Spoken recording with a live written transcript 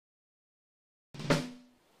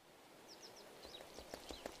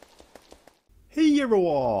Hey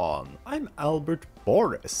everyone, I'm Albert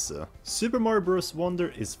Boris. Super Mario Bros. Wonder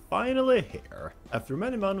is finally here. After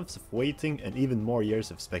many months of waiting and even more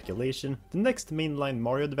years of speculation, the next mainline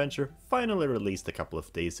Mario adventure finally released a couple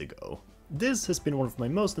of days ago. This has been one of my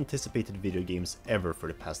most anticipated video games ever for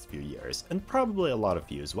the past few years, and probably a lot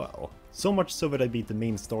of you as well. So much so that I beat the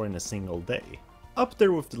main story in a single day. Up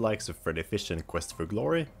there with the likes of Freddy Fish and Quest for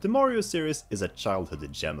Glory, the Mario series is a childhood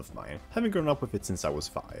gem of mine, having grown up with it since I was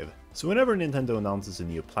 5. So whenever Nintendo announces a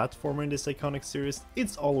new platformer in this iconic series,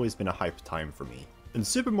 it's always been a hype time for me. And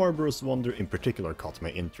Super Mario Bros. Wonder in particular caught my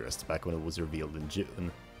interest back when it was revealed in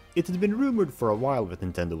June. It had been rumored for a while that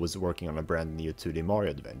Nintendo was working on a brand new 2D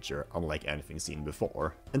Mario adventure, unlike anything seen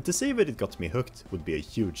before, and to say that it got me hooked would be a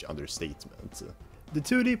huge understatement. The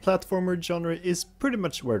 2D platformer genre is pretty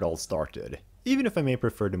much where it all started. Even if I may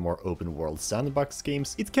prefer the more open-world sandbox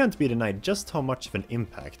games, it can't be denied just how much of an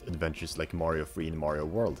impact adventures like Mario 3 and Mario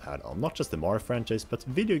World had on not just the Mario franchise, but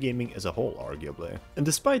video gaming as a whole, arguably. And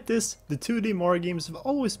despite this, the 2D Mario games have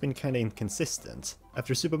always been kinda inconsistent.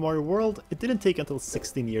 After Super Mario World, it didn't take until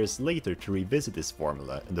 16 years later to revisit this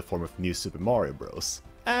formula in the form of New Super Mario Bros.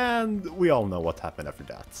 And we all know what happened after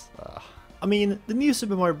that. I mean, the new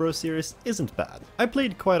Super Mario Bros. Series isn't bad. I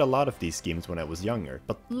played quite a lot of these games when I was younger,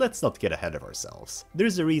 but let's not get ahead of ourselves.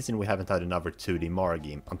 There's a reason we haven't had another 2D Mario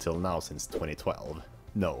game until now since 2012.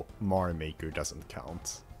 No, Mario Maker doesn't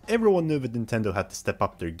count. Everyone knew that Nintendo had to step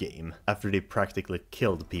up their game after they practically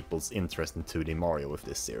killed people's interest in 2D Mario with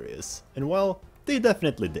this series. And well, they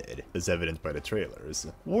definitely did, as evident by the trailers.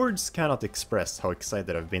 Words cannot express how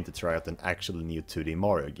excited I've been to try out an actually new 2D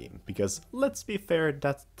Mario game, because let's be fair,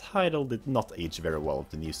 that title did not age very well with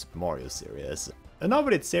the new Super Mario series. And now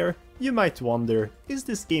that it's here, you might wonder, is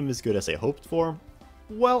this game as good as I hoped for?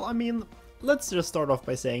 Well, I mean, let's just start off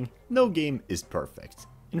by saying, no game is perfect.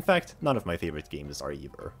 In fact, none of my favorite games are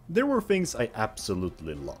either. There were things I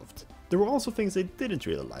absolutely loved. There were also things I didn't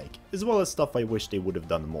really like, as well as stuff I wish they would have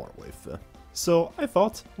done more with. So I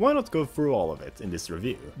thought, why not go through all of it in this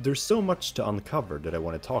review? There's so much to uncover that I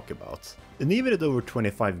want to talk about. And even at over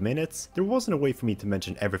 25 minutes, there wasn't a way for me to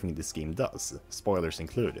mention everything this game does, spoilers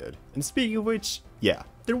included. And speaking of which, yeah,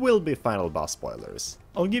 there will be final boss spoilers.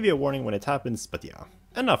 I'll give you a warning when it happens, but yeah.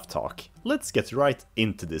 Enough talk, let's get right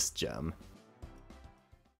into this gem.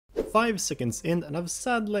 5 seconds in and I've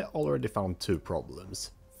sadly already found 2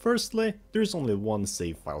 problems. Firstly, there's only 1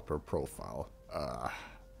 save file per profile.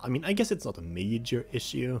 I mean, I guess it's not a major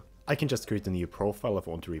issue. I can just create a new profile if I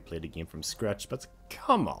want to replay the game from scratch, but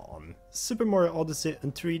come on! Super Mario Odyssey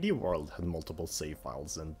and 3D World had multiple save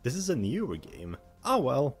files, and this is a newer game. Ah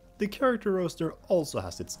well, the character roster also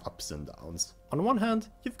has its ups and downs. On one hand,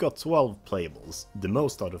 you've got 12 playables, the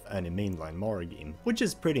most out of any mainline Mario game, which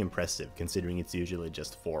is pretty impressive considering it's usually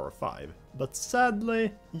just 4 or 5. But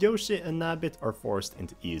sadly, Yoshi and Nabbit are forced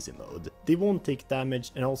into easy mode. They won't take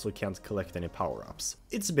damage and also can't collect any power-ups.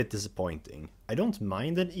 It's a bit disappointing. I don't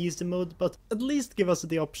mind an easy mode, but at least give us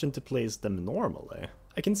the option to play as them normally.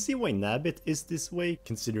 I can see why Nabbit is this way,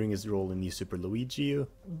 considering his role in New Super Luigi U,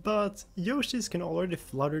 but Yoshis can already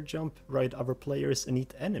flutter jump, ride other players and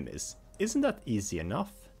eat enemies. Isn't that easy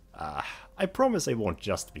enough? I promise I won't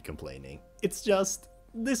just be complaining. It's just,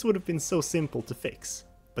 this would have been so simple to fix.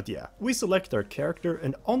 But yeah, we select our character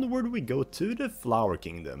and onward we go to the Flower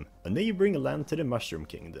Kingdom, a neighboring land to the Mushroom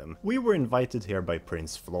Kingdom. We were invited here by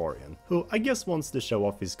Prince Florian, who I guess wants to show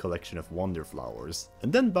off his collection of wonder flowers.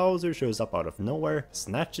 And then Bowser shows up out of nowhere,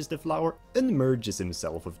 snatches the flower, and merges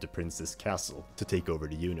himself with the Princess Castle to take over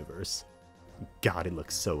the universe. God, it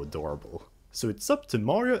looks so adorable. So it's up to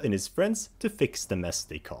Mario and his friends to fix the mess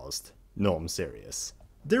they caused. No, I'm serious.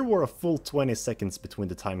 There were a full 20 seconds between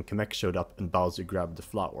the time Kamek showed up and Bowser grabbed the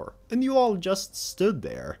flower, and you all just stood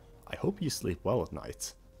there. I hope you sleep well at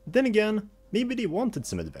night. Then again, maybe they wanted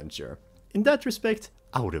some adventure. In that respect,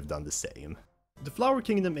 I would have done the same. The Flower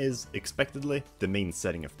Kingdom is, expectedly, the main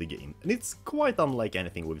setting of the game, and it's quite unlike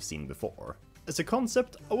anything we've seen before. As a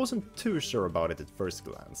concept, I wasn't too sure about it at first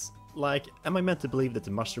glance. Like, am I meant to believe that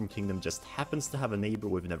the Mushroom Kingdom just happens to have a neighbor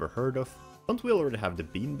we've never heard of? Don't we already have the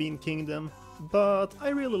Bean Bean Kingdom? But I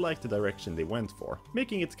really like the direction they went for,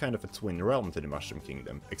 making it kind of a twin realm to the Mushroom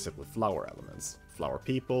Kingdom, except with flower elements. Flower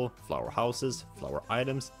people, flower houses, flower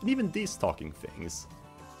items, and even these talking things.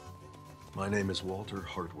 My name is Walter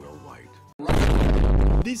Hartwell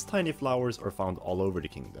White. These tiny flowers are found all over the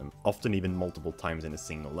kingdom, often even multiple times in a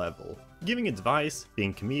single level, giving advice,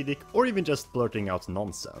 being comedic, or even just blurting out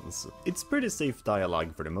nonsense. It's pretty safe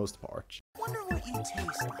dialogue for the most part. Wonder what you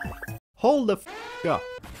taste like. Hold the f*** up!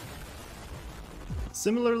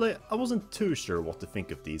 Similarly, I wasn't too sure what to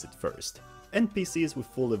think of these at first. NPCs with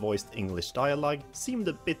fully voiced English dialogue seemed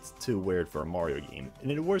a bit too weird for a Mario game,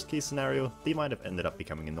 and in the worst case scenario, they might have ended up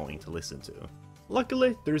becoming annoying to listen to.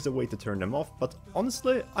 Luckily, there is a way to turn them off, but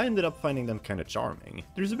honestly, I ended up finding them kinda charming.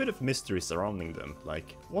 There's a bit of mystery surrounding them,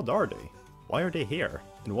 like, what are they? Why are they here?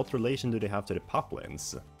 And what relation do they have to the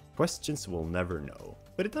Papuans? Questions we'll never know,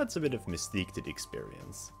 but it adds a bit of mystique to the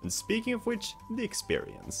experience. And speaking of which, the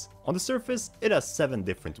experience. On the surface, it has 7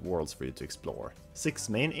 different worlds for you to explore, 6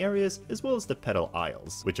 main areas as well as the Petal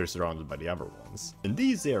Isles, which are surrounded by the other ones. In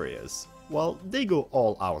these areas, well, they go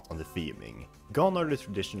all out on the theming. Gone are the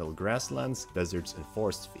traditional grasslands, deserts and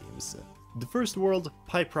forest themes. The first world,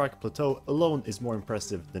 Pipe Rock Plateau, alone is more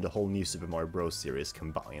impressive than the whole new Super Mario Bros. Series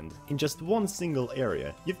combined. In just one single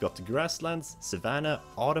area, you've got the grasslands, savanna,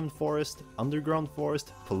 autumn forest, underground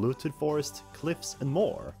forest, polluted forest, cliffs and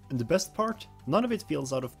more. And the best part? None of it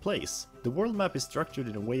feels out of place. The world map is structured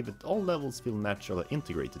in a way that all levels feel naturally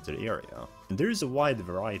integrated to the area. And there is a wide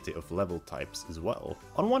variety of level types as well.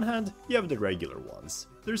 On one hand, you have the regular ones.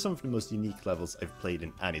 They're some of the most unique levels I've played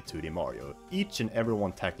in any 2D Mario, each and every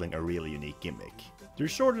one tackling a really unique gimmick. They're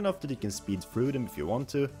short enough that you can speed through them if you want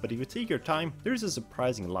to, but if you take your time, there's a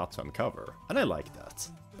surprising lot to uncover, and I like that.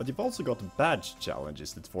 But you've also got badge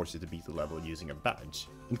challenges that force you to beat a level using a badge,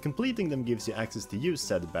 and completing them gives you access to use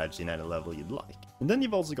said badge in any level you'd like. And then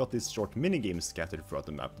you've also got these short minigames scattered throughout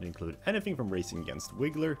the map that include anything from racing against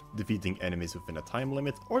Wiggler, defeating enemies within a time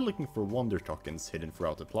limit, or looking for wonder tokens hidden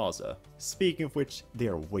throughout the plaza. Speaking of which, they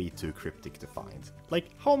are way too cryptic to find. Like,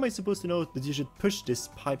 how am I supposed to know that you should push this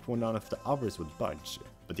pipe when none of the others would budge?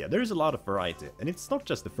 But yeah, there's a lot of variety, and it's not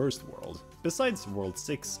just the first world. Besides World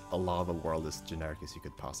 6, a lava world as generic as you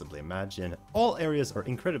could possibly imagine, all areas are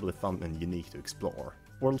incredibly fun and unique to explore.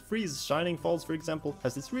 World 3's Shining Falls, for example,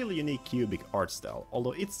 has this really unique cubic art style,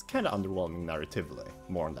 although it's kinda underwhelming narratively,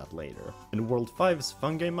 more on that later. And World 5's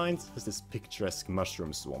Fungi Mines has this picturesque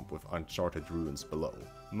mushroom swamp with uncharted ruins below.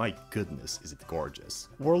 My goodness, is it gorgeous.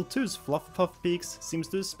 World 2's Fluff Puff Peaks seems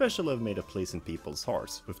to especially have made a place in people's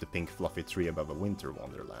hearts, with the pink fluffy tree above a winter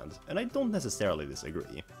wonderland, and I don't necessarily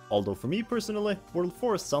disagree. Although for me personally, World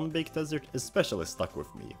 4's Sunbaked Desert especially stuck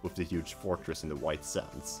with me, with the huge fortress in the white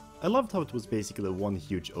sands. I loved how it was basically one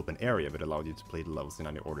huge open area that allowed you to play the levels in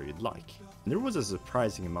any order you'd like, and there was a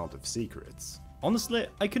surprising amount of secrets. Honestly,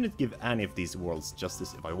 I couldn't give any of these worlds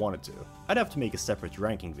justice if I wanted to. I'd have to make a separate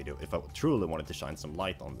ranking video if I truly wanted to shine some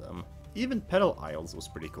light on them. Even Petal Isles was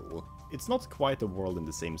pretty cool. It's not quite a world in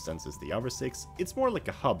the same sense as the other 6, it's more like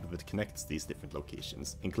a hub that connects these different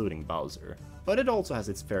locations, including Bowser. But it also has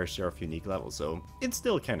its fair share of unique levels, so it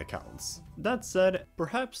still kinda counts. That said,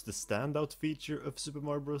 perhaps the standout feature of Super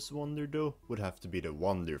Mario Bros. Wonder though would have to be the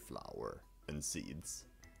Wonder Flower and seeds.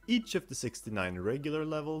 Each of the 69 regular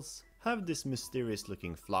levels have this mysterious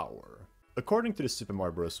looking flower. According to the Super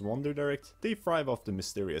Mario Bros. Wonder Direct, they thrive off the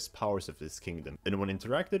mysterious powers of this kingdom, and when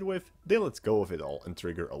interacted with, they let go of it all and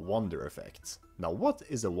trigger a wonder effect. Now what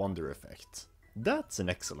is a wonder effect? That's an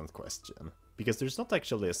excellent question, because there's not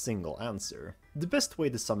actually a single answer. The best way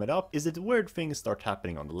to sum it up is that weird things start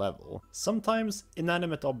happening on the level. Sometimes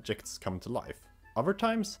inanimate objects come to life. Other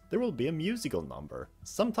times, there will be a musical number.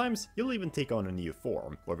 Sometimes, you'll even take on a new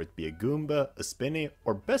form, whether it be a Goomba, a Spinny,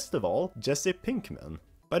 or best of all, Jesse Pinkman.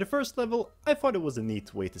 By the first level, I thought it was a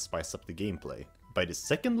neat way to spice up the gameplay. By the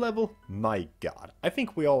second level, my god, I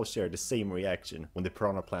think we all share the same reaction when the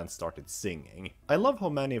Piranha Plant started singing. I love how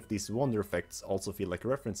many of these wonder effects also feel like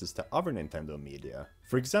references to other Nintendo media.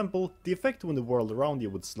 For example, the effect when the world around you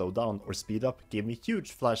would slow down or speed up gave me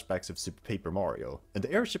huge flashbacks of Super Paper Mario, and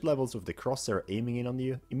the airship levels with the crosshair aiming in on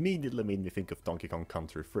you immediately made me think of Donkey Kong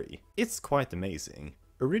Country 3. It's quite amazing.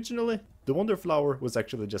 Originally, the Wonder Flower was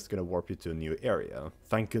actually just gonna warp you to a new area.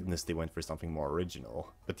 Thank goodness they went for something more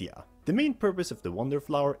original. But yeah, the main purpose of the Wonder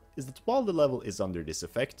Flower is that while the level is under this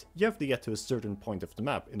effect, you have to get to a certain point of the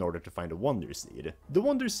map in order to find a Wonder Seed. The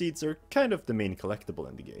Wonder Seeds are kind of the main collectible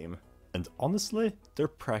in the game, and honestly, they're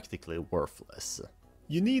practically worthless.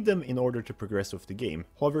 You need them in order to progress with the game,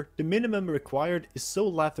 however, the minimum required is so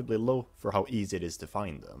laughably low for how easy it is to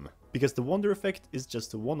find them, because the Wonder Effect is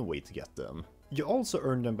just one way to get them. You also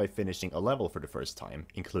earn them by finishing a level for the first time,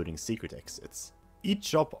 including secret exits. Each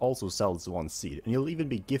shop also sells one seed, and you'll even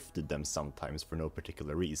be gifted them sometimes for no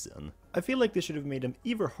particular reason. I feel like they should have made them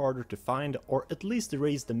either harder to find, or at least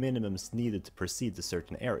raise the minimums needed to proceed to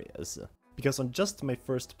certain areas. Because on just my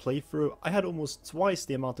first playthrough, I had almost twice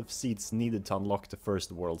the amount of seeds needed to unlock the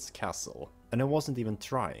first world's castle, and I wasn't even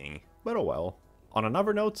trying. But oh well. On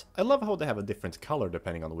another note, I love how they have a different color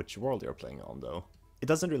depending on which world you're playing on though. It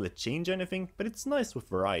doesn't really change anything, but it's nice with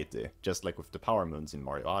variety, just like with the Power Moons in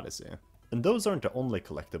Mario Odyssey. And those aren't the only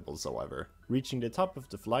collectibles, however. Reaching the top of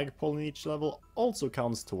the flagpole in each level also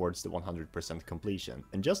counts towards the 100% completion,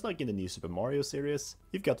 and just like in the new Super Mario series,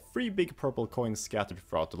 you've got 3 big purple coins scattered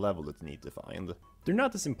throughout the level that you need to find. They're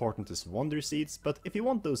not as important as Wonder Seeds, but if you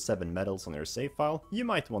want those 7 medals on your save file, you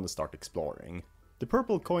might want to start exploring. The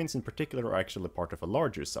purple coins in particular are actually part of a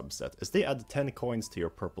larger subset, as they add 10 coins to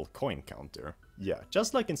your purple coin counter. Yeah,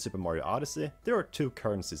 just like in Super Mario Odyssey, there are 2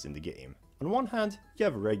 currencies in the game. On one hand, you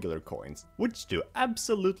have regular coins, which do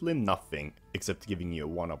absolutely nothing except giving you a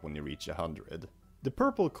 1-up when you reach 100. The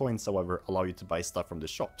purple coins, however, allow you to buy stuff from the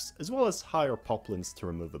shops, as well as higher poplins to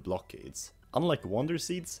remove the blockades. Unlike Wonder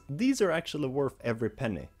Seeds, these are actually worth every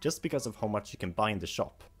penny, just because of how much you can buy in the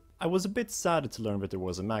shop. I was a bit sad to learn that there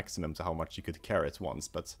was a maximum to how much you could carry at once,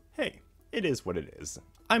 but hey, it is what it is.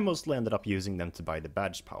 I mostly ended up using them to buy the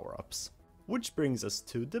badge power-ups. Which brings us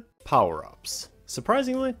to the power-ups.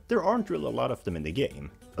 Surprisingly, there aren't really a lot of them in the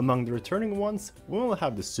game. Among the returning ones, we will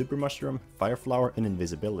have the Super Mushroom, Fire Flower and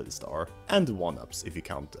Invisibility Star, and 1-ups if you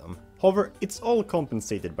count them. However, it's all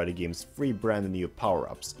compensated by the game's 3 brand new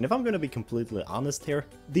power-ups, and if I'm gonna be completely honest here,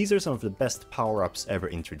 these are some of the best power-ups ever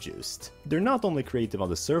introduced. They're not only creative on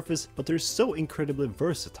the surface, but they're so incredibly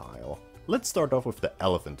versatile. Let's start off with the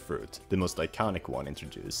Elephant Fruit, the most iconic one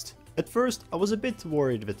introduced. At first, I was a bit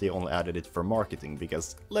worried that they only added it for marketing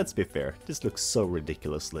because, let's be fair, this looks so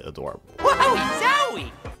ridiculously adorable. Whoa, Zowie!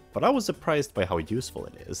 But I was surprised by how useful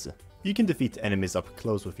it is. You can defeat enemies up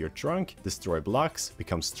close with your trunk, destroy blocks,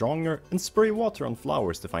 become stronger, and spray water on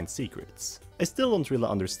flowers to find secrets. I still don't really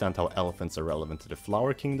understand how elephants are relevant to the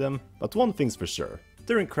Flower Kingdom, but one thing's for sure,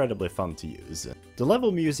 they're incredibly fun to use. The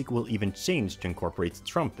level music will even change to incorporate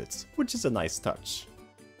trumpets, which is a nice touch.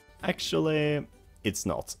 Actually, it's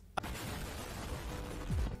not.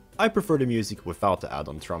 I prefer the music without the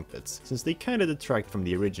add-on trumpets, since they kinda detract from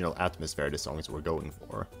the original atmosphere the songs were going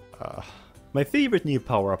for. My favorite new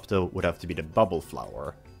power-up though would have to be the Bubble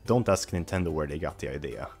Flower. Don't ask Nintendo where they got the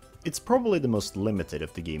idea. It's probably the most limited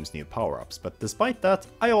of the game's new power-ups, but despite that,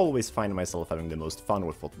 I always find myself having the most fun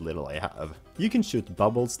with what little I have. You can shoot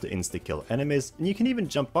bubbles to insta-kill enemies, and you can even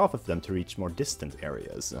jump off of them to reach more distant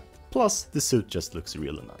areas. Plus, the suit just looks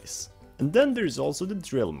really nice. And then there's also the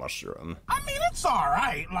Drill Mushroom. I mean, it's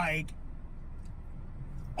alright, like,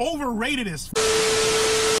 overrated as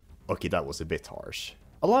Okay, that was a bit harsh.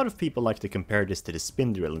 A lot of people like to compare this to the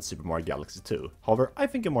Spin Drill in Super Mario Galaxy 2. However, I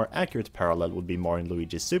think a more accurate parallel would be Mario and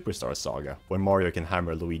Luigi's Superstar Saga, where Mario can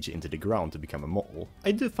hammer Luigi into the ground to become a mole.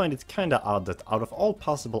 I do find it kinda odd that out of all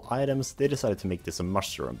possible items, they decided to make this a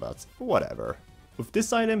mushroom, but whatever. With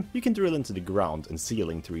this item, you can drill into the ground and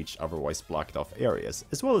ceiling to reach otherwise blocked off areas,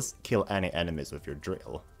 as well as kill any enemies with your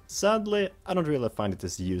drill. Sadly, I don't really find it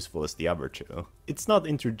as useful as the other two. It's not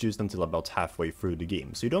introduced until about halfway through the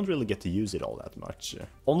game, so you don't really get to use it all that much.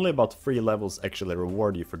 Only about 3 levels actually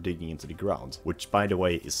reward you for digging into the ground, which by the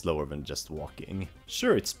way is slower than just walking.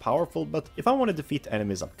 Sure, it's powerful, but if I want to defeat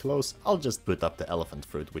enemies up close, I'll just put up the Elephant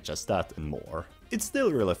Fruit, which has that and more. It's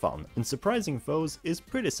still really fun, and surprising foes is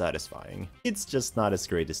pretty satisfying. It's just not as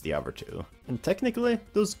great as the other two. And technically,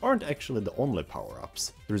 those aren't actually the only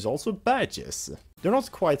power-ups. There's also badges. They're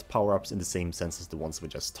not quite power-ups in the same sense as the ones we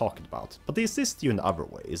just talked about, but they assist you in other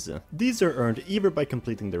ways. These are earned either by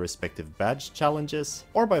completing their respective badge challenges,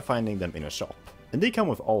 or by finding them in a shop. And they come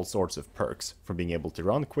with all sorts of perks, from being able to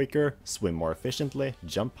run quicker, swim more efficiently,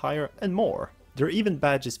 jump higher, and more. There are even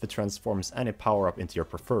badges that transforms any power-up into your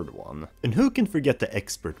preferred one. And who can forget the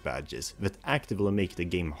expert badges that actively make the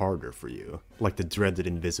game harder for you? Like the dreaded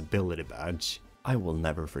invisibility badge. I will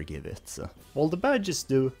never forgive it. While the badges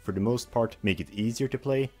do, for the most part, make it easier to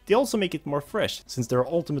play, they also make it more fresh, since there are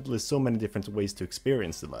ultimately so many different ways to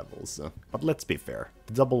experience the levels. But let's be fair,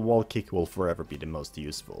 the double wall kick will forever be the most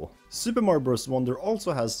useful. Super Mario Bros. Wonder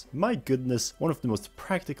also has, my goodness, one of the most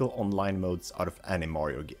practical online modes out of any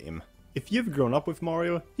Mario game. If you've grown up with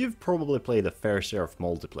Mario, you've probably played a fair share of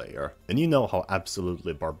multiplayer, and you know how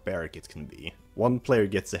absolutely barbaric it can be. One player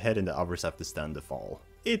gets ahead and the others have to stand the fall.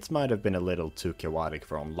 It might have been a little too chaotic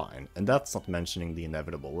for online, and that's not mentioning the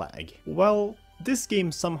inevitable lag. Well, this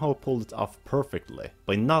game somehow pulled it off perfectly,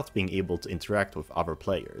 by not being able to interact with other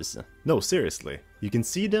players. No, seriously. You can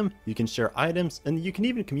see them, you can share items, and you can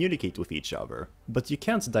even communicate with each other. But you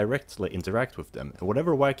can't directly interact with them, and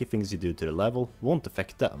whatever wacky things you do to the level won't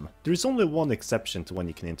affect them. There's only one exception to when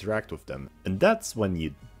you can interact with them, and that's when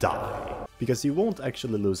you die. Because you won't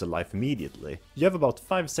actually lose a life immediately. You have about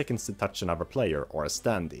 5 seconds to touch another player or a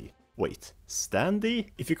standee. Wait, standee?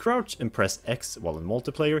 If you crouch and press X while in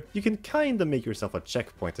multiplayer, you can kinda make yourself a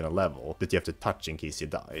checkpoint in a level that you have to touch in case you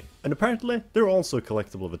die. And apparently, there are also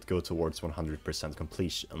collectibles that go towards 100%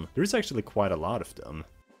 completion. There is actually quite a lot of them.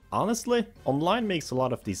 Honestly, online makes a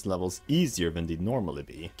lot of these levels easier than they'd normally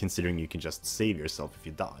be, considering you can just save yourself if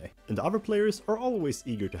you die. And other players are always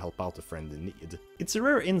eager to help out a friend in need. It's a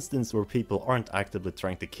rare instance where people aren't actively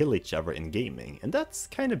trying to kill each other in gaming, and that's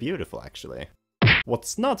kinda beautiful actually.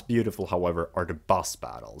 What's not beautiful, however, are the boss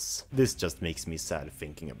battles. This just makes me sad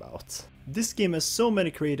thinking about. This game has so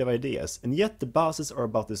many creative ideas, and yet the bosses are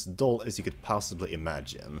about as dull as you could possibly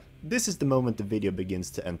imagine. This is the moment the video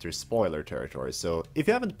begins to enter spoiler territory, so if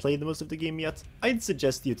you haven't played most of the game yet, I'd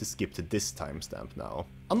suggest you to skip to this timestamp now.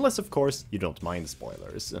 Unless, of course, you don't mind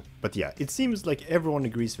spoilers. But yeah, it seems like everyone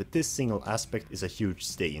agrees that this single aspect is a huge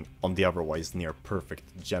stain on the otherwise near perfect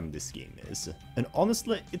gem this game is. And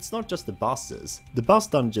honestly, it's not just the bosses. The boss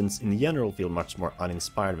dungeons in general feel much more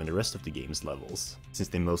uninspired than the rest of the game's levels, since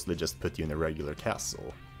they mostly just put you in a regular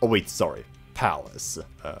castle. Oh wait, sorry, palace.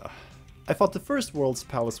 I thought the first world's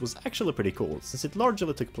palace was actually pretty cool, since it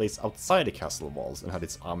largely took place outside the castle walls and had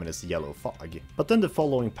its ominous yellow fog. But then the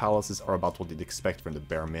following palaces are about what you'd expect from the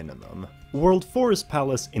bare minimum. World 4's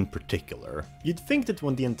palace in particular. You'd think that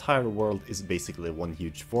when the entire world is basically one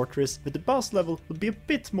huge fortress, that the boss level would be a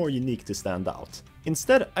bit more unique to stand out.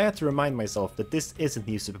 Instead, I had to remind myself that this isn't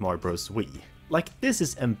New Super Mario Bros. Wii. Like, this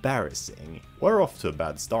is embarrassing. We're off to a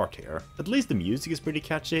bad start here. At least the music is pretty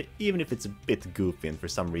catchy, even if it's a bit goofy and for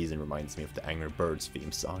some reason reminds me of the Angry Birds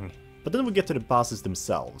theme song. But then we get to the bosses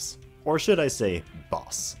themselves. Or should I say,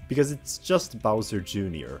 boss. Because it's just Bowser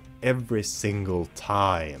Jr. every single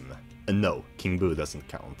time. And no, King Boo doesn't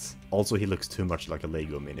count. Also, he looks too much like a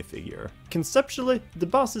Lego minifigure. Conceptually, the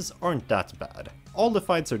bosses aren't that bad. All the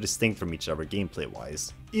fights are distinct from each other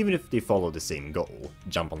gameplay-wise, even if they follow the same goal,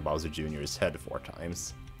 jump on Bowser Jr.'s head 4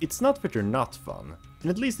 times. It's not that they're not fun, and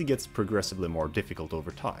at least it gets progressively more difficult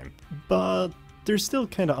over time, but they're still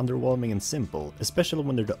kinda underwhelming and simple, especially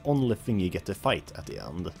when they're the only thing you get to fight at the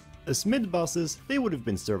end. As mid-bosses, they would have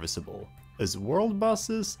been serviceable. As world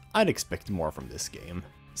bosses, I'd expect more from this game.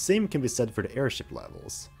 Same can be said for the airship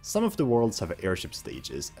levels. Some of the worlds have airship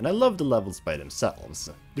stages, and I love the levels by themselves.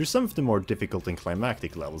 They're some of the more difficult and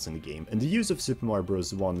climactic levels in the game, and the use of Super Mario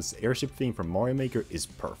Bros. 1's airship theme from Mario Maker is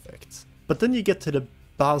perfect. But then you get to the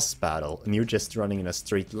boss battle, and you're just running in a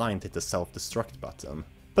straight line to hit the self-destruct button.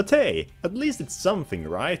 But hey, at least it's something,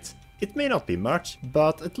 right? It may not be much,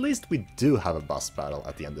 but at least we do have a boss battle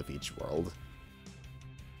at the end of each world.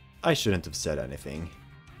 I shouldn't have said anything.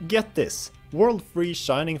 Get this, World 3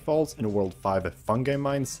 Shining Falls and World 5 Fungi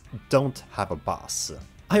Mines don't have a boss.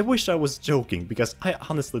 I wish I was joking, because I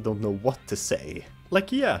honestly don't know what to say.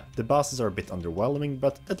 Like, yeah, the bosses are a bit underwhelming,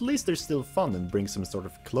 but at least they're still fun and bring some sort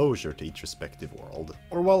of closure to each respective world.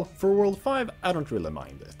 Or well, for World 5, I don't really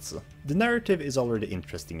mind it. The narrative is already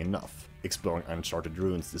interesting enough, exploring uncharted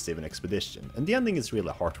ruins to save an expedition, and the ending is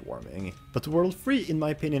really heartwarming. But World 3, in my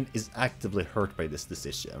opinion, is actively hurt by this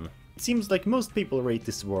decision. It seems like most people rate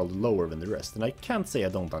this world lower than the rest, and I can't say I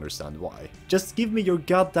don't understand why. Just give me your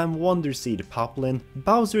goddamn Wonder Seed, Poplin.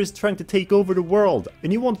 Bowser is trying to take over the world,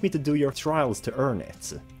 and you want me to do your trials to earn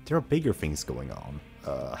it. There are bigger things going on.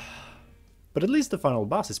 But at least the final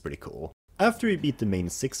boss is pretty cool. After you beat the main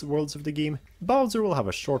 6 worlds of the game, Bowser will have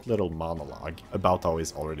a short little monologue about how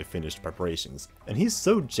he's already finished preparations, and he's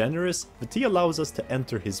so generous that he allows us to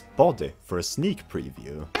enter his body for a sneak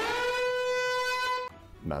preview.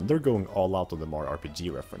 Man, they're going all out on the Mario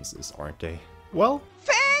RPG references, aren't they? Well,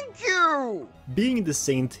 Thank you! being the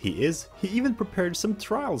saint he is, he even prepared some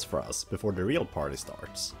trials for us before the real party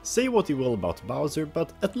starts. Say what you will about Bowser,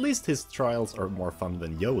 but at least his trials are more fun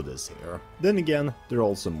than Yoda's here. Then again, they're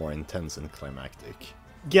also more intense and climactic.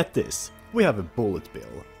 Get this, we have a Bullet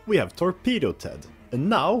Bill, we have Torpedo Ted, and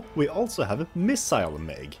now we also have a Missile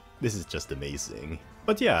Meg. This is just amazing.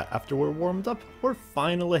 But yeah, after we're warmed up, we're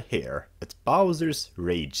finally here, at Bowser's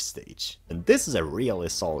Rage stage. And this is a really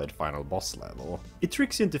solid final boss level. It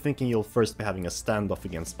tricks you into thinking you'll first be having a standoff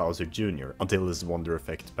against Bowser Jr. until his Wonder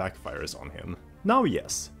effect backfires on him. Now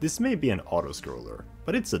yes, this may be an auto-scroller,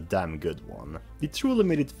 but it's a damn good one. They truly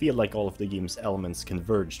made it feel like all of the game's elements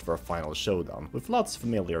converged for a final showdown, with lots of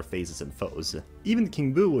familiar faces and foes, even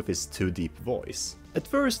King Boo with his too deep voice. At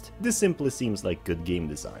first, this simply seems like good game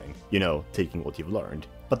design, you know, taking what you've learned.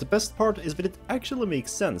 But the best part is that it actually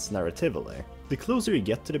makes sense narratively. The closer you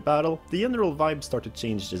get to the battle, the general vibe starts to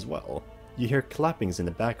change as well. You hear clappings in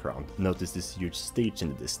the background, notice this huge stage in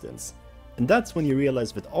the distance. And that's when you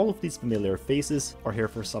realize that all of these familiar faces are here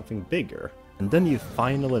for something bigger. And then you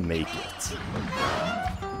finally make it.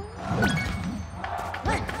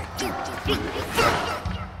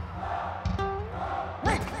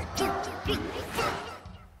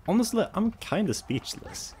 Honestly, I'm kinda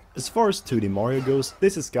speechless. As far as 2D Mario goes,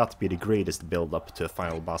 this has got to be the greatest build-up to a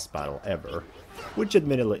final boss battle ever. Which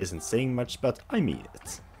admittedly isn't saying much, but I mean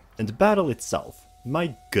it. And the battle itself,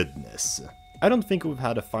 my goodness. I don't think we've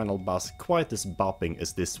had a final boss quite as bopping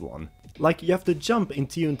as this one. Like, you have to jump in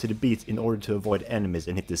tune to the beat in order to avoid enemies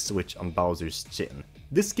and hit the switch on Bowser's chin.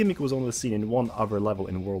 This gimmick was only seen in one other level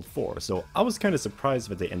in World 4, so I was kinda surprised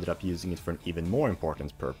that they ended up using it for an even more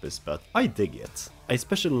important purpose, but I dig it. I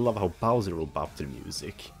especially love how Bowser will bop to the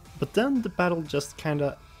music. But then the battle just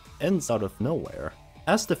kinda ends out of nowhere.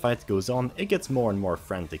 As the fight goes on, it gets more and more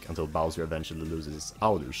frantic until Bowser eventually loses his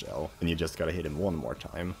outer shell, and you just gotta hit him one more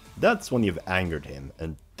time. That's when you've angered him,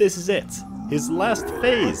 and this is it! His last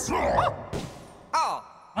phase! Oh.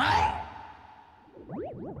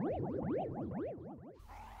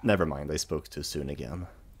 Never mind, I spoke too soon again.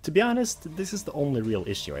 To be honest, this is the only real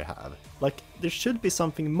issue I have. Like, there should be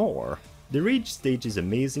something more. The Rage stage is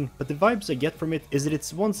amazing, but the vibes I get from it is that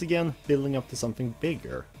it's once again building up to something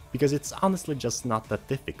bigger. Because it's honestly just not that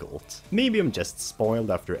difficult. Maybe I'm just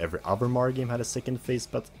spoiled after every other Mario game had a second phase,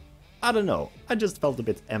 but I don't know, I just felt a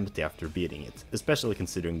bit empty after beating it, especially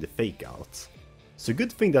considering the fake out. So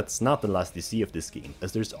good thing that's not the last you see of this game,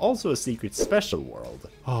 as there's also a secret special world.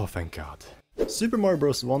 Oh, thank God. Super Mario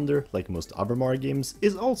Bros. Wonder, like most other Mario games,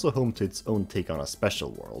 is also home to its own take on a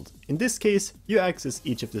special world. In this case, you access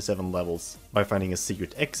each of the 7 levels by finding a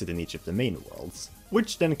secret exit in each of the main worlds,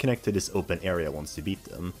 which then connect to this open area once you beat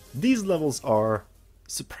them. These levels are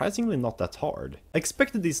surprisingly not that hard. I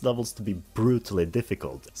expected these levels to be brutally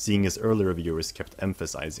difficult, seeing as earlier reviewers kept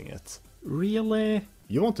emphasizing it. Really?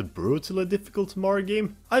 You want a brutally difficult Mario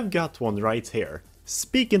game? I've got one right here.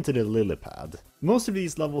 Speak into the lily pad. Most of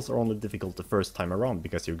these levels are only difficult the first time around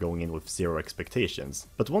because you're going in with zero expectations,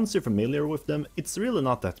 but once you're familiar with them, it's really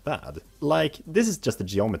not that bad. Like, this is just a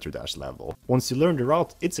geometry dash level. Once you learn the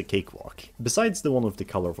route, it's a cakewalk. Besides the one with the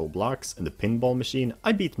colorful blocks and the pinball machine,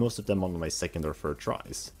 I beat most of them on my second or third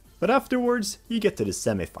tries. But afterwards, you get to the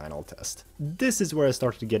semi-final test. This is where I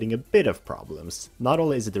started getting a bit of problems. Not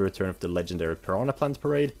only is it the return of the legendary Piranha Plant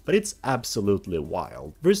Parade, but it's absolutely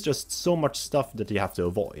wild. There's just so much stuff that you have to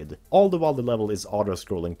avoid, all the while the level is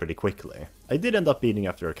auto-scrolling pretty quickly. I did end up beating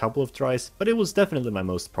after a couple of tries, but it was definitely my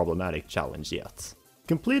most problematic challenge yet.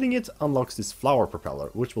 Completing it unlocks this flower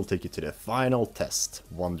propeller, which will take you to the final test,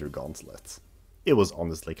 Wonder Gauntlet. It was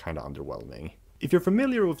honestly kinda underwhelming. If you're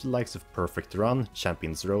familiar with the likes of Perfect Run,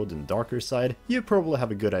 Champions Road and Darker Side, you probably have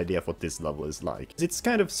a good idea of what this level is like. It's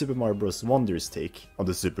kind of Super Mario Bros. Wonder's take on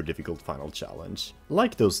the super difficult final challenge.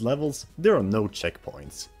 Like those levels, there are no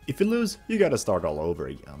checkpoints. If you lose, you gotta start all over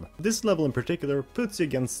again. This level in particular puts you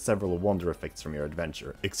against several wonder effects from your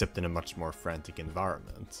adventure, except in a much more frantic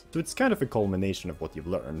environment. So it's kind of a culmination of what you've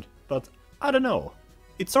learned, but I don't know.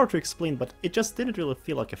 It's hard to explain, but it just didn't really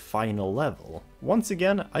feel like a final level. Once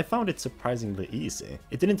again, I found it surprisingly easy.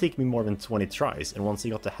 It didn't take me more than 20 tries, and once I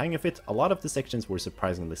got the hang of it, a lot of the sections were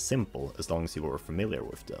surprisingly simple as long as you were familiar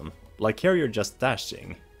with them. Like here you're just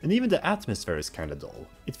dashing. And even the atmosphere is kinda dull.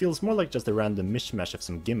 It feels more like just a random mishmash of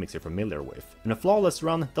some gimmicks you're familiar with. And a flawless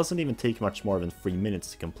run doesn't even take much more than 3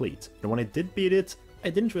 minutes to complete. And when I did beat it,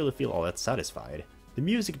 I didn't really feel all that satisfied. The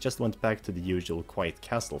music just went back to the usual quiet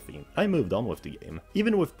castle theme. I moved on with the game.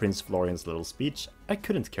 Even with Prince Florian's little speech, I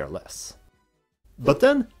couldn't care less. But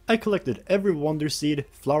then, I collected every Wonder Seed,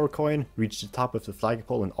 Flower Coin, reached the top of the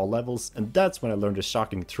flagpole in all levels, and that's when I learned the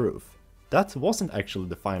shocking truth. That wasn't actually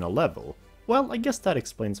the final level. Well, I guess that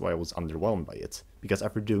explains why I was underwhelmed by it. Because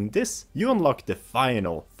after doing this, you unlock the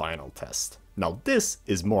final test. Now this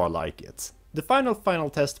is more like it. The final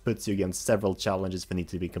test puts you against several challenges that need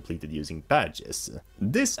to be completed using badges.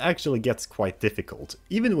 This actually gets quite difficult,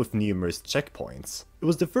 even with numerous checkpoints. It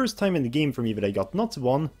was the first time in the game for me that I got not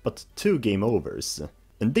 1, but 2 game overs.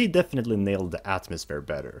 And they definitely nailed the atmosphere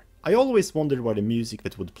better. I always wondered why the music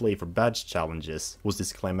that would play for badge challenges was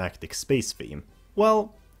this climactic space theme.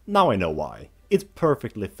 Well, now I know why. It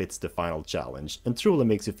perfectly fits the final challenge, and truly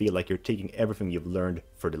makes you feel like you're taking everything you've learned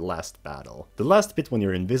for the last battle. The last bit when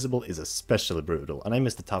you're invisible is especially brutal, and I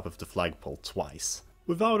missed the top of the flagpole twice.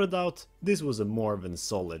 Without a doubt, this was a more than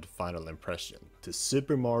solid final impression to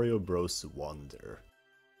Super Mario Bros. Wonder.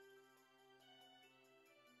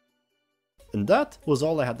 And that was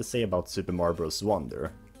all I had to say about Super Mario Bros.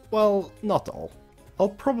 Wonder. Well, not all. I'll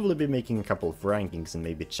probably be making a couple of rankings and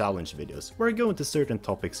maybe challenge videos where I go into certain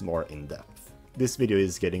topics more in depth. This video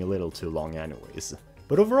is getting a little too long anyways.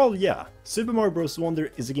 But overall, yeah, Super Mario Bros. Wonder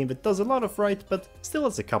is a game that does a lot of right, but still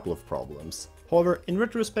has a couple of problems. However, in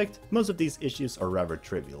retrospect, most of these issues are rather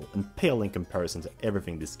trivial and pale in comparison to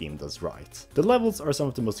everything this game does right. The levels are some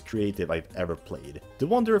of the most creative I've ever played. The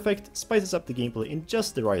Wonder Effect spices up the gameplay in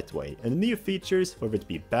just the right way, and the new features, whether it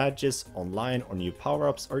be badges, online or new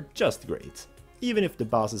power-ups, are just great. Even if the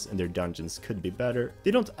bosses and their dungeons could be better, they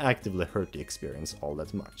don't actively hurt the experience all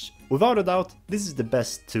that much. Without a doubt, this is the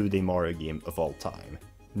best 2D Mario game of all time.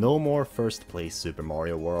 No more first place Super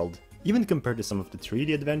Mario World. Even compared to some of the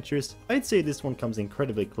 3D adventures, I'd say this one comes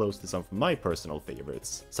incredibly close to some of my personal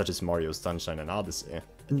favorites, such as Mario Sunshine and Odyssey,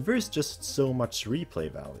 and there's just so much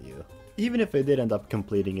replay value. Even if I did end up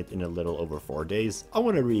completing it in a little over 4 days, I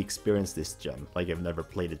want to re-experience this gem like I've never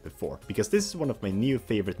played it before, because this is one of my new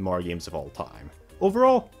favorite Mario games of all time.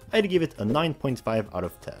 Overall, I'd give it a 9.5 out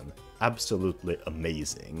of 10. Absolutely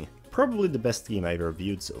amazing. Probably the best game I've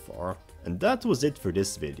reviewed so far. And that was it for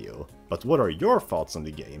this video. But what are your thoughts on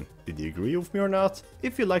the game? Did you agree with me or not?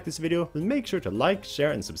 If you like this video, then make sure to like,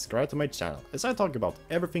 share and subscribe to my channel, as I talk about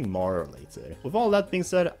everything Mario related. With all that being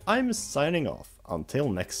said, I'm signing off. Until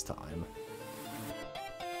next time.